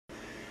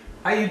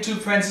Hi YouTube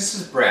friends, this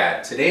is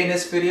Brad. Today in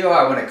this video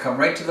I want to come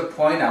right to the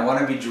point. I want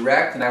to be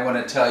direct and I want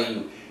to tell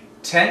you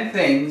 10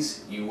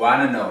 things you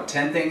want to know,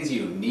 10 things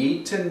you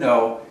need to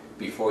know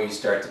before you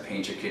start to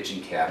paint your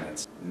kitchen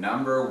cabinets.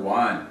 Number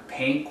one,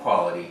 paint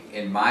quality.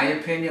 In my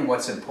opinion,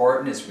 what's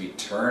important is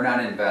return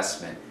on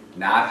investment,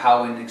 not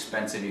how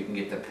inexpensive you can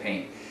get the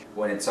paint.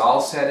 When it's all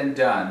said and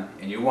done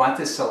and you want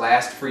this to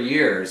last for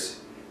years,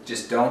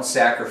 just don't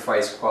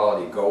sacrifice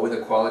quality. Go with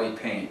a quality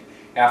paint.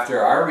 After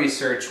our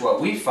research, what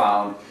we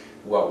found,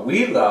 what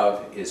we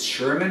love is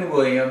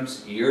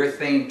Sherwin-Williams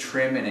urethane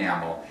trim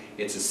enamel.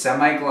 It's a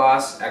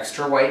semi-gloss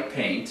extra white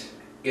paint.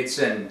 It's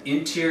an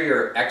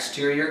interior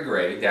exterior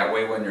gray. That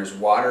way when there's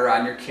water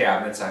on your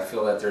cabinets, I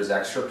feel that there's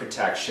extra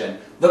protection.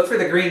 Look for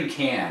the green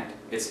can.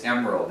 It's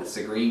emerald. It's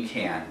the green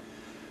can.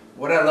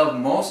 What I love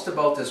most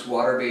about this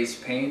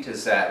water-based paint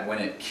is that when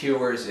it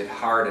cures, it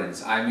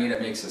hardens. I mean, it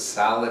makes a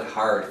solid,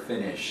 hard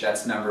finish.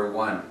 That's number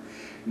one.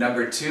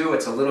 Number two,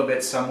 it's a little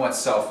bit somewhat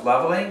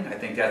self-leveling. I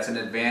think that's an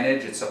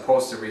advantage. It's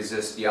supposed to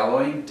resist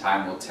yellowing.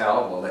 Time will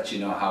tell. We'll let you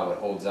know how it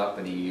holds up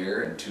in a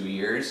year and 2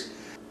 years.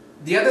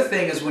 The other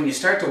thing is when you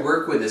start to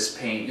work with this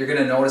paint, you're going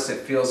to notice it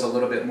feels a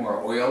little bit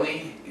more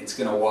oily. It's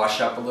going to wash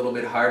up a little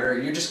bit harder.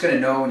 You're just going to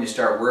know when you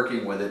start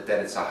working with it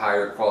that it's a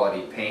higher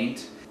quality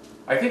paint.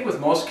 I think with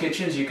most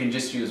kitchens you can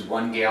just use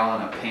 1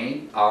 gallon of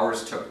paint.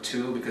 Ours took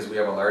 2 because we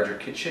have a larger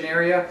kitchen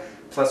area.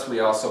 Plus we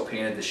also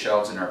painted the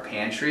shelves in our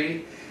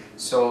pantry.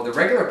 So the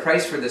regular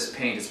price for this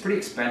paint is pretty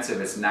expensive.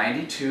 It's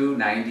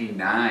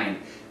 $92.99.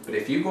 But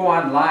if you go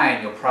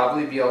online, you'll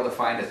probably be able to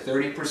find a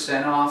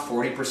 30% off,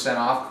 40%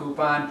 off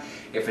coupon.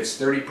 If it's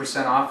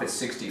 30% off, it's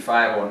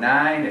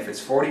 $65.09. If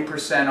it's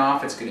 40%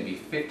 off, it's going to be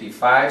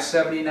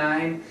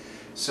 $55.79.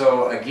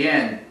 So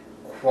again,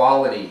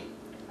 quality.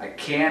 I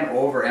can't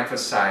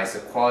overemphasize the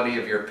quality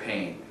of your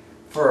paint.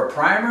 For a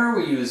primer,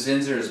 we use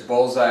Zinsser's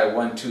Bullseye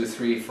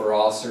 123 for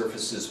all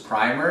surfaces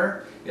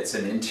primer. It's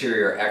an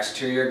interior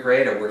exterior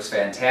grade. It works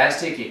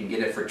fantastic. You can get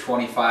it for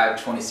 $25,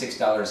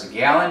 $26 a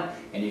gallon,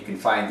 and you can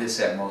find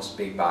this at most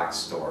big box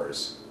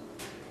stores.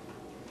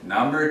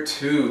 Number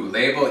two,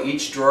 label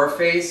each drawer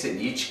face and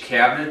each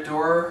cabinet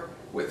door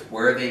with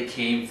where they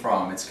came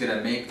from. It's going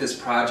to make this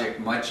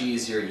project much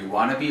easier. You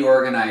want to be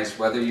organized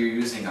whether you're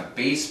using a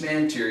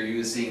basement, you're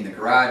using the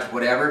garage,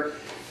 whatever.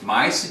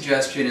 My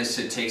suggestion is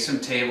to take some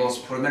tables,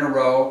 put them in a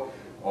row,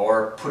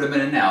 or put them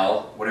in an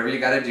L, whatever you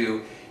got to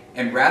do.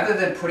 And rather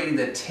than putting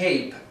the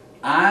tape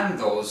on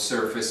those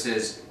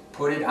surfaces,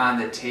 put it on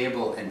the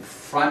table in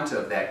front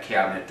of that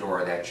cabinet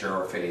door, that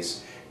drawer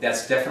face.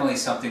 That's definitely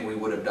something we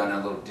would have done a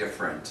little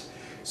different.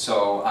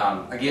 So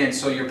again,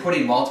 so you're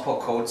putting multiple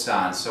coats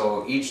on.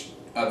 So each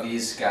of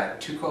these got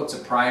 2 coats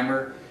of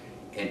primer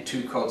and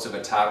 2 coats of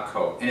a top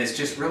coat. And it's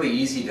just really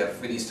easy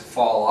for these to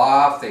fall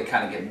off. They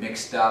kind of get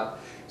mixed up.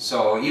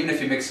 So even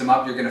if you mix them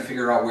up, you're going to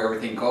figure out where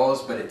everything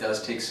goes, but it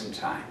does take some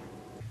time.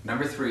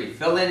 Number 3,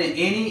 fill in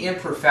any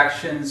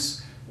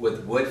imperfections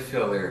with wood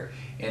filler.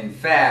 In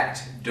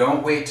fact,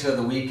 don't wait till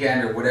the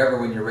weekend or whatever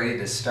when you're ready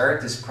to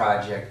start this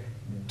project.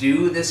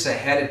 Do this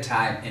ahead of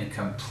time and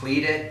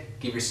complete it.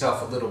 Give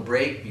yourself a little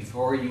break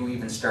before you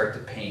even start to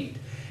paint,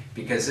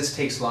 because this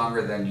takes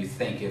longer than you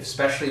think,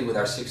 especially with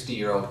our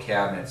 60-year-old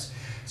cabinets.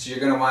 So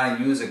you're going to want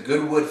to use a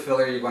good wood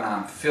filler. You're going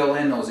to fill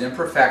in those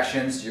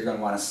imperfections. You're going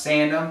to want to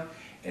sand them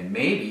and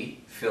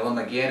maybe fill them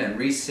again and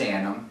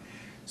re-sand them.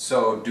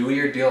 So do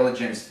your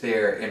diligence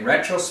there. In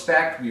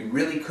retrospect, we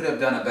really could have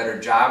done a better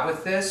job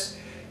with this.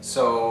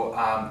 So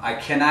I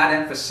cannot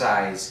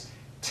emphasize,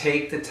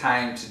 take the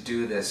time to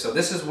do this. So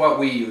this is what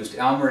we used.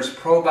 Elmer's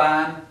Pro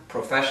Bond,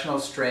 professional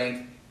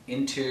strength,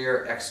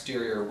 interior,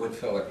 exterior wood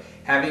filler.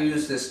 Having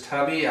used this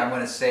tubby, I'm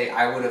going to say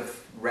I would have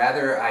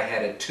rather I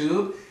had a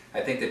tube.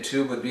 I think the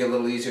tube would be a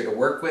little easier to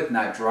work with,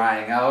 not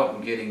drying out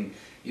and getting,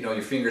 you know,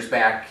 your fingers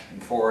back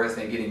and forth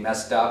and getting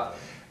messed up.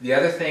 The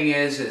other thing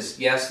is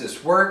yes,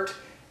 this worked,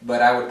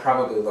 but I would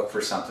probably look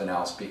for something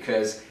else,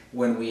 because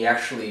when we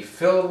actually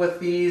filled with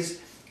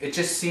these, it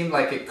just seemed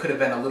like it could have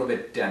been a little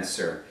bit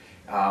denser.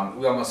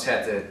 We almost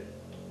had to,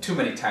 too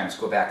many times,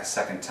 go back a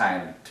second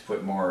time to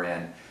put more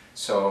in.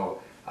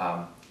 So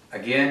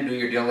again, do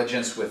your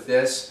diligence with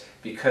this,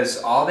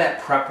 because all that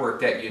prep work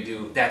that you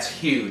do, that's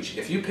huge.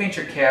 If you paint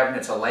your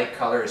cabinets a light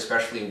color,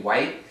 especially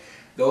white,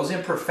 those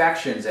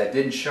imperfections that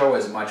didn't show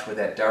as much with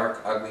that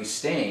dark, ugly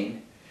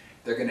stain,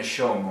 they're going to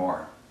show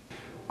more.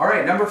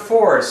 Alright, number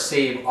 4,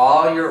 save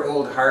all your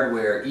old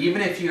hardware.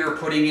 Even if you're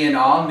putting in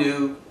all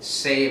new,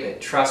 save it.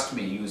 Trust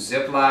me, use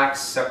Ziplocs,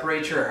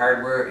 separate your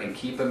hardware and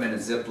keep them in a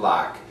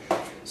Ziploc.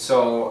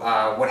 So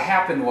what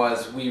happened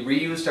was we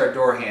reused our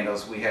door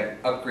handles. We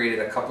had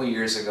upgraded a couple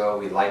years ago.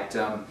 We liked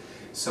them,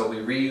 so we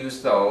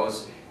reused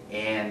those,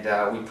 and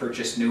we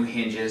purchased new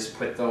hinges,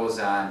 put those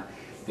on.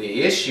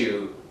 The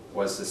issue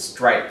was the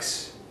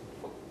strikes.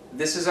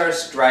 This is our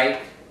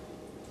strike.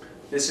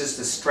 This is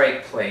the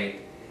strike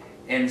plate.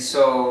 And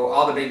so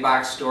all the big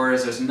box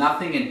stores, there's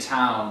nothing in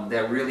town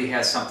that really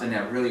has something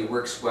that really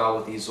works well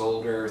with these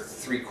older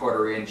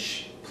 3/4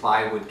 inch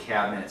plywood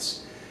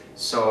cabinets.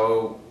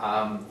 So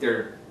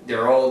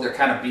they're old, they're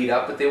kind of beat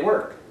up, but they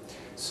work.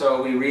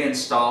 So we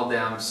reinstalled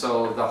them.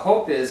 So the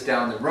hope is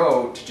down the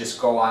road to just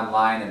go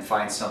online and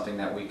find something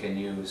that we can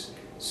use.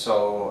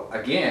 So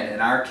again, in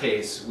our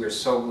case, we're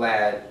so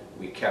glad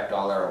we kept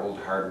all our old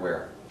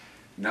hardware.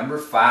 Number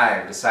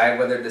 5, decide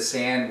whether to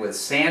sand with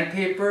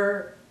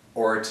sandpaper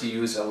or to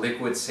use a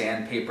liquid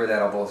sandpaper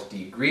that'll both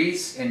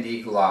degrease and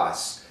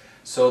degloss.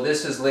 So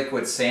this is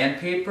liquid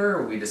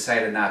sandpaper. We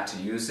decided not to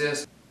use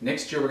this.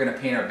 Next year we're going to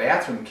paint our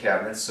bathroom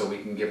cabinets so we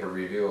can give a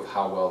review of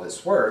how well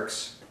this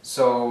works.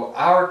 So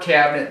our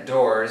cabinet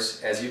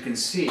doors, as you can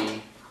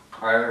see,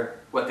 are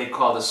what they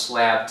call the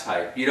slab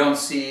type. You don't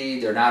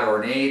see, they're not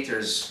ornate,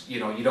 they're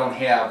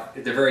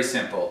very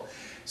simple.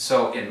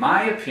 So in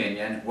my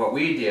opinion, what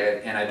we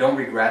did, and I don't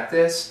regret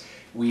this,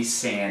 we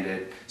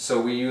sanded. So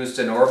we used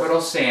an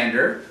orbital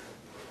sander,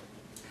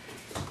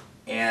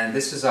 and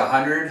this is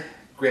 100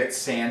 grit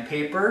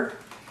sandpaper,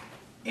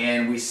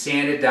 and we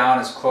sanded down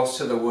as close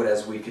to the wood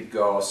as we could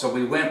go. So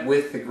we went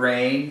with the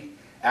grain.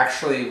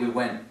 Actually, we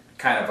went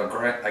kind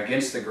of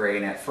against the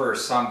grain at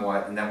first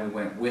somewhat, and then we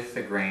went with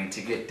the grain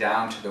to get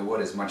down to the wood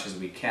as much as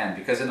we can,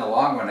 because in the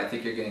long run I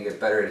think you're going to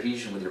get better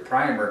adhesion with your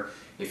primer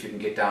if you can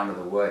get down to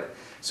the wood.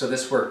 So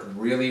this worked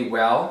really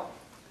well.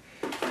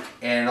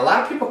 And a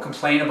lot of people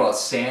complain about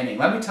sanding.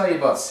 Let me tell you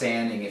about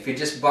sanding. If you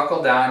just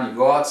buckle down, you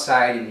go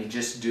outside and you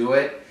just do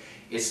it,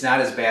 it's not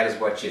as bad as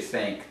what you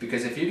think.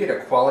 Because if you get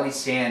a quality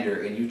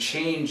sander and you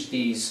change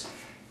these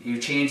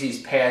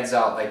pads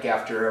out like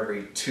after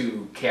every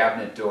 2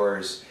 cabinet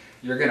doors,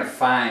 you're going to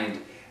find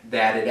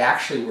that it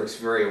actually works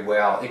very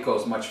well. It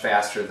goes much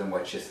faster than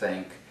what you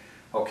think.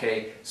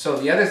 Okay, so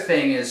the other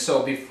thing is,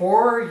 so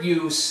before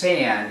you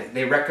sand,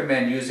 they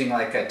recommend using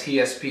like a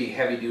TSP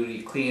heavy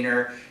duty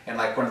cleaner and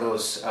like one of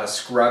those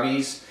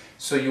scrubbies.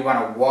 So you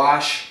want to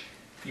wash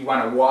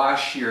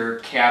your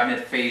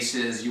cabinet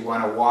faces, you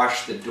want to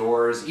wash the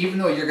doors. Even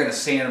though you're going to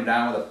sand them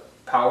down with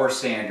a power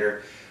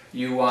sander,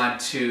 you want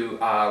to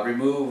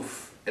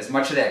remove as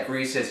much of that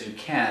grease as you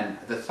can.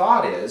 The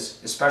thought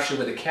is, especially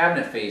with the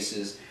cabinet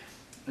faces,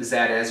 is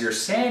that as you're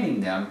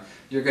sanding them,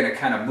 you're going to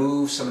kind of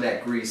move some of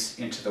that grease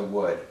into the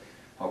wood.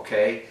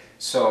 Okay,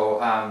 so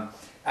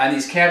on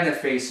these cabinet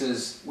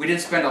faces, we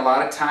didn't spend a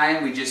lot of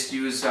time. We just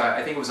used,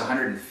 I think it was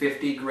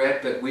 150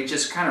 grit, but we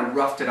just kind of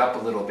roughed it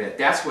up a little bit.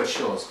 That's what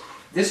shows.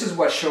 This is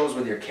what shows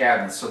with your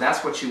cabinets, so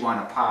that's what you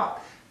want to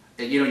pop.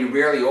 You know, you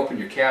rarely open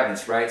your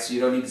cabinets, right? So you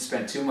don't need to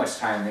spend too much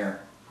time there.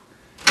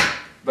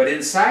 But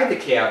inside the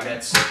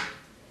cabinets,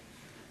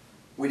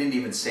 we didn't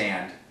even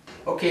sand.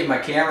 Okay, my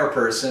camera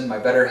person, my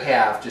better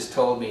half, just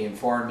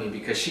informed me,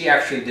 because she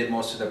actually did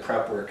most of the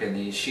prep work in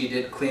these. She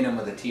did clean them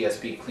with a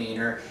TSP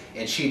cleaner,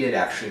 and she did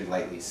actually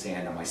lightly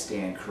sand them. I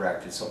stand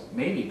corrected. So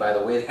maybe, by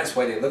the way, that's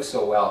why they look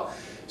so well.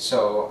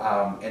 So,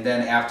 and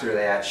then after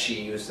that,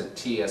 she used the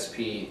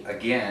TSP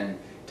again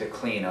to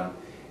clean them,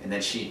 and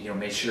then she,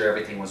 made sure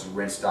everything was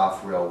rinsed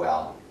off real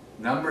well.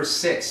 Number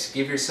 6,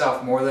 give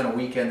yourself more than a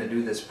weekend to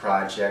do this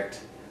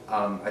project.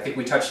 I think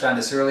we touched on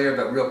this earlier,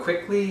 but real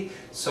quickly,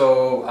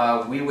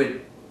 so we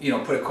would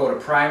put a coat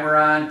of primer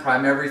on,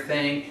 prime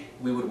everything.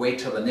 We would wait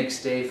till the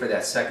next day for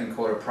that second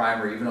coat of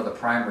primer, even though the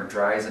primer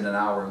dries in an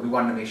hour. We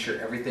wanted to make sure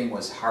everything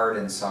was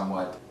hardened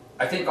somewhat.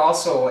 I think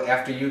also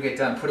after you get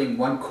done putting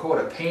 1 coat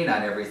of paint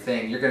on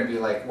everything, you're going to be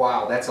like,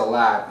 wow, that's a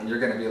lot, and you're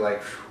going to be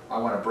like, I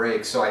want a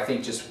break. So I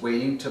think just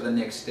waiting till the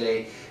next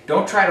day.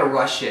 Don't try to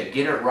rush it.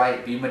 Get it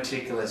right. Be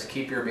meticulous.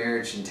 Keep your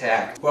marriage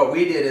intact. What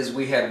we did is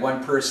we had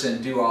one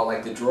person do all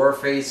like the drawer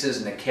faces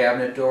and the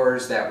cabinet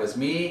doors. That was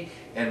me.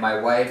 And my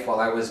wife,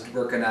 while I was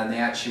working on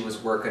that, she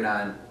was working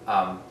on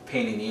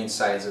painting the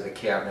insides of the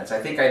cabinets. I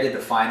think I did the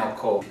final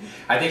coat.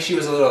 I think she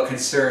was a little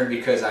concerned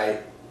because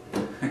I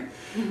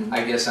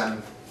guess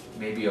I'm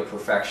maybe a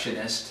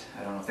perfectionist.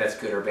 I don't know if that's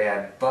good or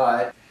bad,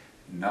 but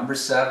number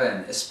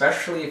 7,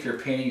 especially if you're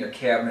painting your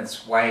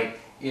cabinets white,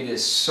 it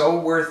is so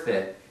worth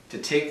it to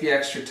take the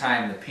extra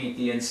time to paint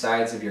the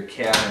insides of your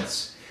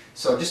cabinets.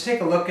 So just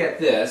take a look at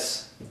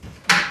this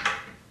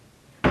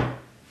and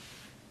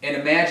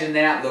imagine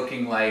that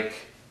looking like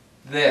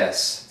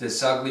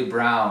this ugly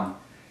brown.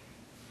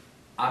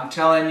 I'm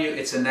telling you,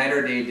 it's a night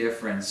or day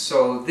difference.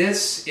 So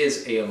this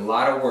is a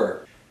lot of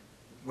work.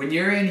 When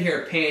you're in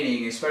here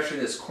painting, especially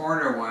this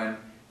corner one,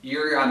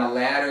 you're on a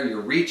ladder,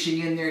 you're reaching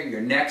in there,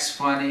 your neck's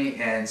funny,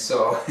 and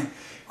so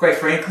quite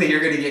frankly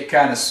you're going to get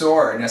kind of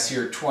sore unless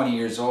you're 20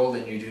 years old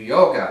and you do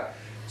yoga.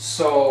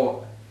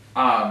 So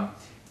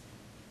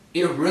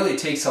it really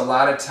takes a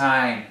lot of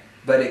time,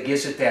 but it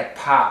gives it that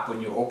pop.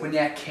 When you open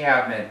that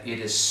cabinet, it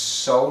is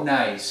so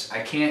nice.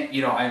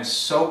 I'm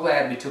so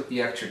glad we took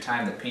the extra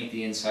time to paint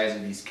the insides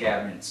of these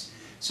cabinets.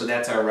 So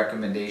that's our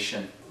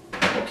recommendation.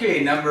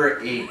 Okay, number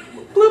 8.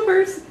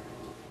 Bloopers.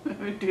 Let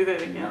me do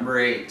that again. Number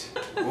 8.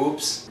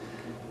 Oops.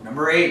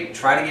 Number 8,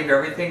 try to give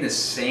everything the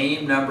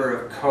same number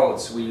of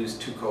coats. We use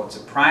 2 coats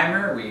of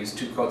primer, we use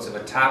 2 coats of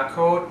a top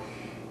coat,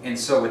 and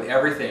so with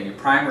everything, your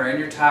primer and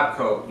your top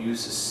coat,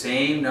 use the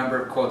same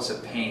number of coats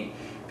of paint,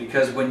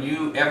 because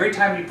every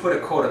time you put a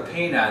coat of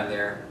paint on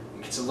there,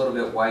 it gets a little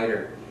bit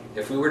whiter.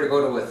 If we were to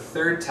go to a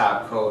 3rd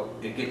top coat,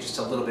 it gets just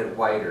a little bit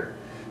whiter.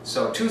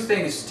 So 2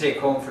 things to take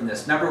home from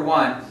this. Number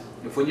 1,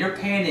 if when you're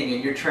painting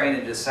and you're trying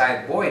to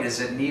decide, boy, does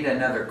it need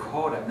another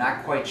coat, I'm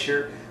not quite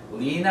sure,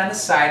 lean on the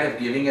side of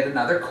giving it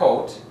another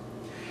coat.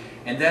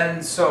 And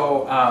then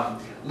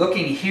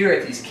looking here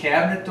at these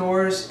cabinet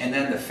doors and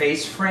then the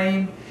face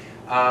frame,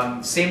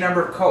 same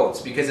number of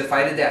coats, because if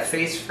I did that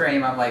face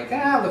frame, I'm like,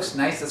 it looks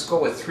nice, let's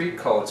go with 3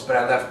 coats, but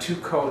I left 2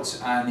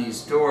 coats on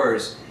these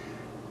doors.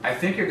 I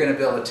think you're going to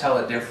be able to tell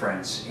a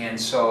difference, and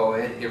so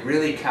it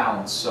really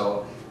counts.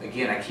 So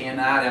again, I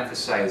cannot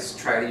emphasize,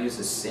 try to use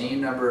the same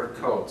number of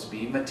coats,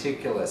 be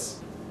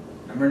meticulous.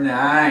 Number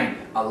 9,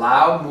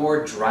 allow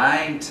more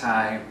drying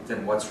time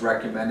than what's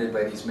recommended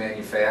by these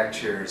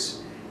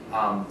manufacturers.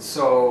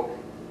 So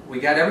we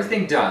got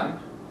everything done,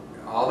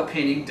 all the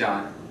painting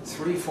done.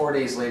 3-4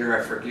 days later,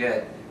 I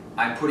forget,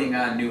 I'm putting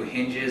on new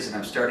hinges and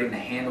I'm starting to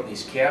handle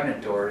these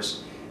cabinet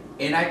doors,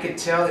 and I could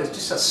tell there's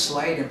just a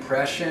slight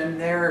impression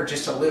there,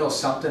 just a little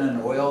something in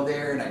oil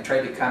there, and I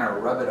tried to kind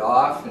of rub it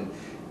off and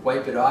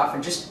wipe it off,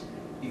 and just,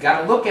 you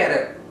got to look at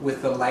it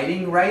with the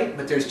lighting right,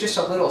 but there's just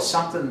a little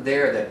something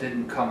there that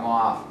didn't come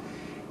off.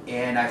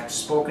 And I've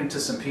spoken to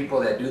some people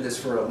that do this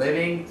for a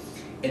living,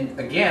 and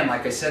again,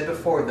 like I said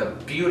before, the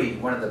beauty,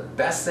 one of the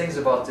best things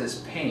about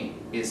this paint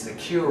is the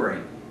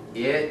curing.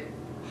 It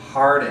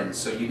hardens,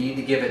 so you need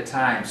to give it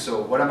time.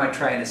 So what am I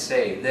trying to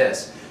say?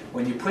 This,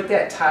 when you put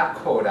that top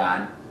coat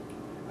on,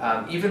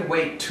 even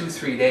wait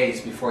 2-3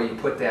 days before you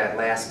put that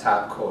last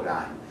top coat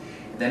on.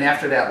 And then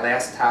after that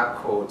last top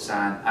coat's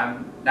on,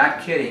 I'm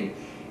not kidding,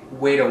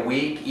 wait a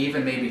week,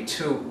 even maybe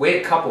 2,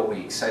 wait a couple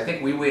weeks. I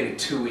think we waited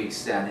 2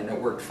 weeks then and it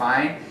worked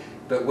fine.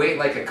 But wait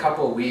like a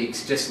couple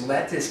weeks, just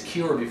let this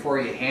cure before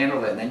you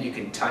handle it, and then you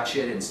can touch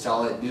it,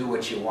 install it, do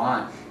what you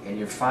want, and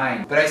you're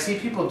fine. But I see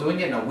people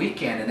doing it in a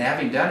weekend, and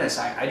having done this,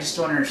 I just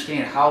don't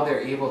understand how they're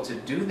able to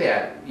do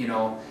that. You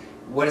know,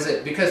 what is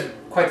it? Because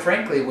quite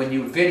frankly, when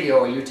you video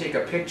or you take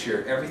a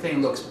picture,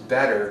 everything looks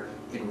better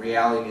in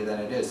reality than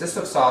it is. This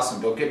looks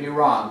awesome, don't get me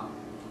wrong,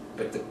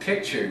 but the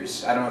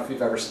pictures, I don't know if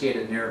you've ever stayed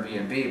at an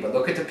Airbnb, but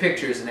look at the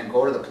pictures and then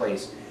go to the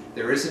place.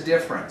 There is a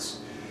difference.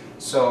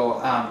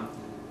 So,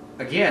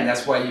 again,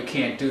 that's why you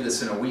can't do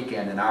this in a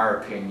weekend, in our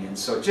opinion.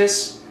 So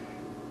just,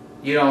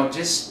 you know,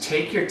 just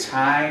take your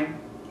time,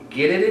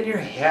 get it in your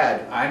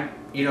head.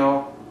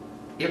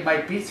 It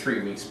might be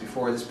 3 weeks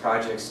before this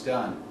project's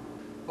done.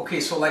 Okay,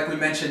 so like we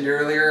mentioned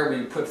earlier,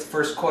 we put the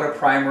first coat of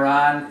primer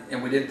on,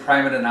 and we didn't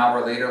prime it an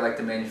hour later like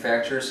the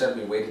manufacturer said.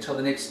 We waited till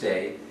the next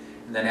day,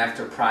 and then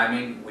after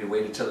priming, we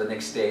waited till the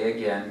next day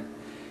again,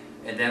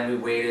 and then we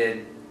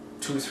waited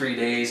 2-3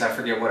 days, I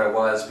forget what it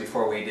was,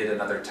 before we did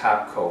another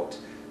top coat.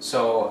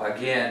 So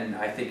again,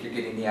 I think you're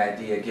getting the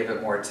idea, give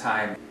it more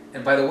time.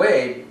 And by the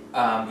way,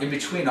 in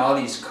between all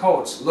these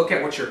coats, look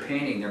at what you're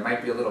painting. There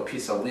might be a little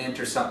piece of lint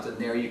or something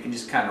there. You can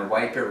just kind of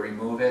wipe it,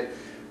 remove it.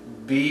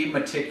 Be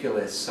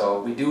meticulous.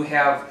 So we do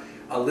have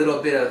a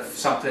little bit of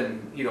something,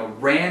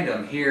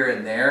 random here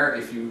and there.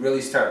 If you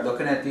really start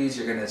looking at these,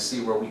 you're going to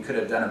see where we could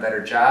have done a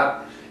better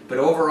job. But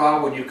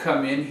overall, when you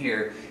come in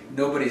here,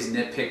 nobody's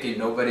nitpicking,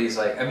 nobody's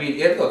like,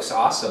 it looks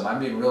awesome. I'm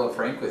being real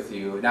frank with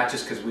you, not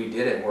just because we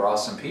did it, we're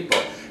awesome people,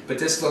 but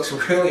this looks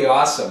really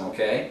awesome,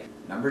 okay?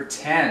 Number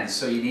 10,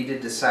 so you need to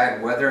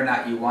decide whether or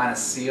not you want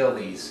to seal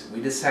these. We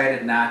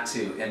decided not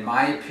to. In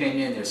my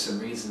opinion, there's some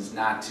reasons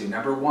not to.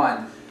 Number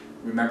 1,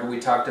 remember we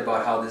talked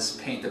about how this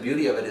paint, the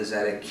beauty of it is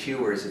that it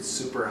cures, it's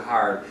super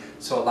hard.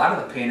 So a lot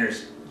of the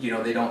painters,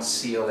 they don't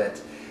seal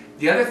it.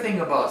 The other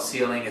thing about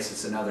sealing is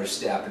it's another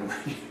step, and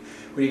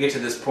when you get to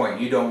this point,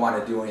 you don't want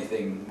to do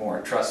anything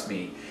more, trust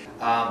me.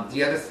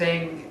 The other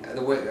thing,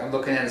 the way I'm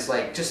looking at it is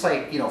just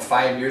like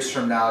 5 years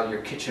from now,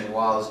 your kitchen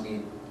walls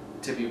need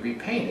to be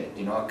repainted.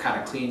 It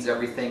kind of cleans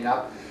everything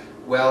up.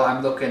 Well,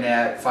 I'm looking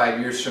at 5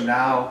 years from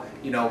now,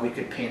 we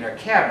could paint our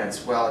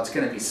cabinets. Well, it's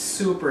going to be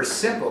super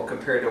simple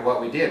compared to what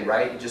we did,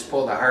 right? You just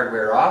pull the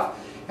hardware off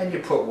and you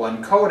put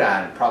 1 coat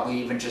on, probably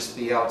even just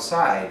the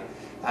outside.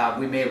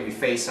 We may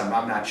reface them,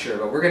 I'm not sure,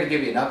 but we're going to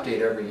give you an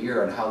update every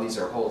year on how these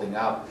are holding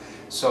up.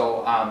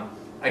 So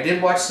I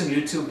did watch some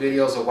YouTube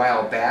videos a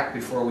while back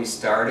before we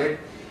started,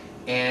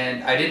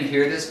 and I didn't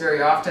hear this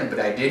very often, but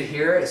I did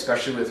hear it,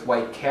 especially with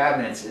white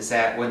cabinets, is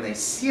that when they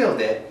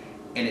sealed it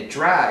and it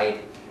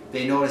dried,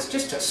 they noticed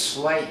just a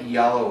slight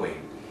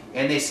yellowing.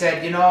 And they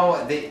said,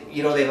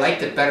 they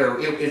liked it better.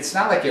 It's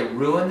not like it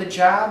ruined the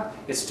job.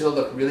 It still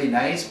looked really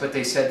nice, but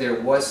they said there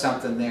was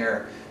something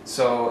there.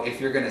 So if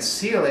you're going to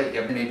seal it,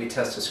 you maybe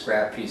test a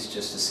scrap piece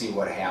just to see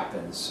what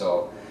happens.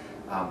 So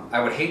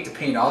I would hate to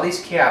paint all these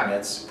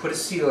cabinets, put a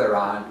sealer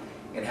on,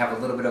 and have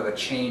a little bit of a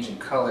change in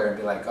color and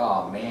be like,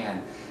 oh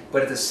man.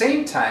 But at the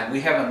same time,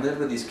 we haven't lived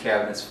with these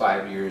cabinets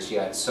 5 years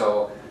yet.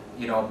 So,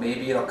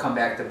 maybe it'll come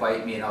back to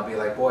bite me and I'll be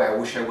like, boy, I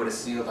wish I would have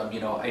sealed them.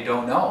 I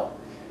don't know.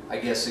 I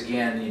guess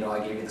again,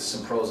 I gave you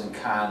some pros and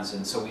cons,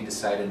 and so we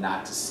decided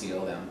not to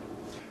seal them.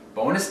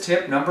 Bonus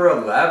tip number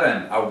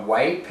 11, a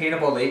white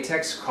paintable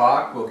latex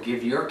caulk will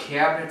give your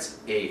cabinets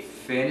a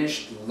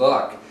finished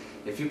look.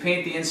 If you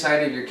paint the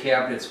inside of your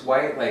cabinets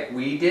white like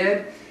we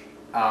did,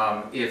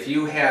 if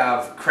you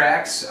have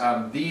cracks,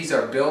 these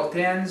are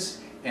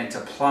built-ins, and to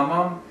plumb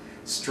them,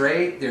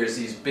 straight. There's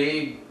these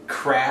big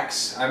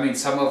cracks. I mean,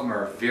 some of them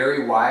are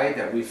very wide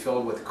that we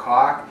filled with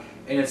caulk,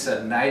 and it's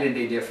a night and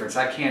day difference.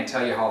 I can't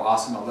tell you how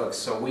awesome it looks.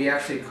 So we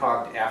actually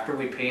caulked after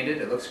we painted.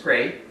 It looks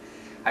great.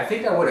 I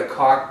think I would have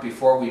caulked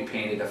before we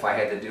painted if I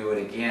had to do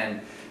it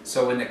again.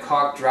 So when the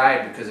caulk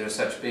dried, because they're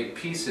such big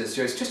pieces,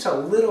 there's just a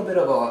little bit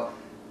of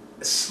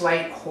a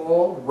slight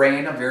hole,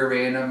 random,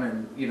 very random,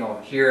 and you know,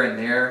 here and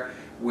there,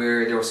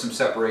 where there was some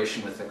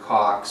separation with the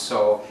caulk.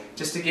 So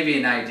just to give you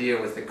an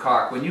idea with the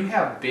caulk, when you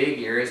have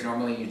big areas,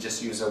 normally you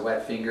just use a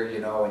wet finger, you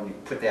know, and you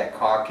put that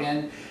caulk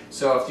in.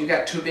 So if you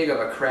got too big of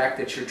a crack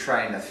that you're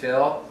trying to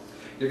fill,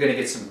 you're going to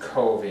get some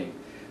coving.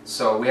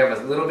 So we have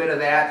a little bit of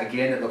that.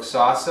 Again, it looks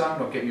awesome,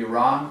 don't get me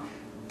wrong,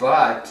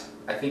 but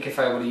I think if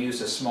I would have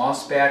used a small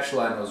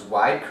spatula on those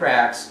wide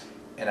cracks,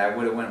 and I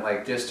would have went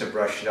like this to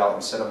brush it out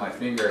instead of my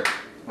finger,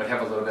 I'd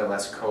have a little bit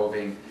less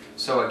coving.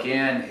 So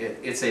again,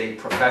 it's a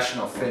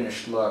professional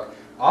finished look.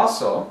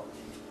 Also,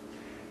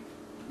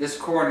 this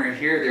corner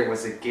here, there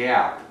was a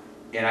gap,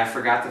 and I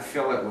forgot to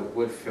fill it with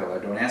wood filler.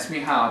 Don't ask me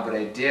how, but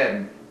I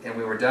did. And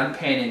we were done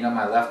painting them.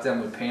 I left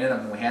them, we painted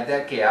them, and we had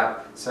that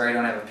gap. Sorry I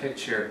don't have a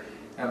picture.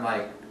 I'm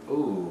like,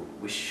 ooh,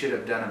 we should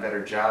have done a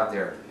better job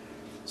there.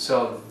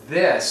 So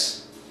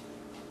this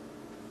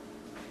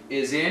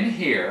is in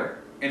here,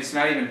 and it's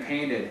not even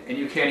painted, and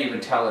you can't even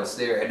tell it's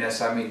there. And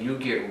that's, I mean, you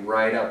get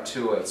right up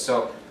to it.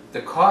 So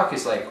the caulk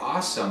is like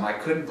awesome. I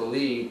couldn't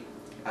believe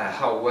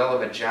how well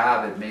of a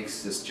job it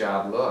makes this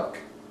job look.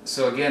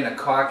 So again, the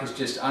caulk is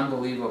just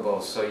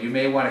unbelievable. So you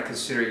may want to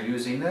consider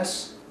using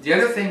this. The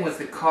other thing with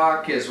the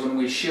caulk is when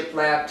we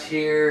shiplapped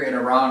here and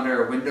around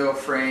our window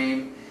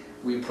frame,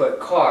 we put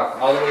caulk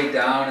all the way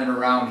down and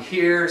around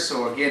here.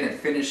 So again, it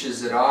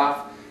finishes it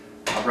off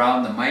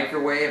around the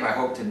microwave. I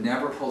hope to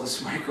never pull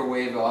this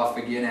microwave off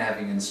again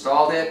having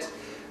installed it,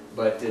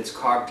 but it's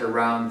caulked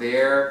around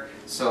there.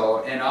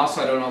 So, and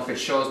also I don't know if it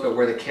shows, but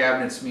where the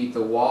cabinets meet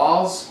the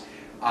walls,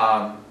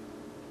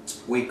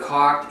 we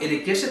caulked, and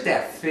it gives it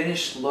that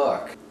finished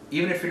look.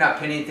 Even if you're not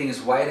painting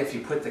things white, if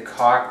you put the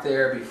caulk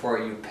there before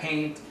you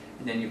paint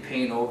and then you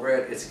paint over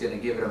it, it's going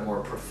to give it a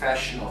more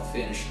professional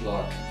finished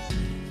look.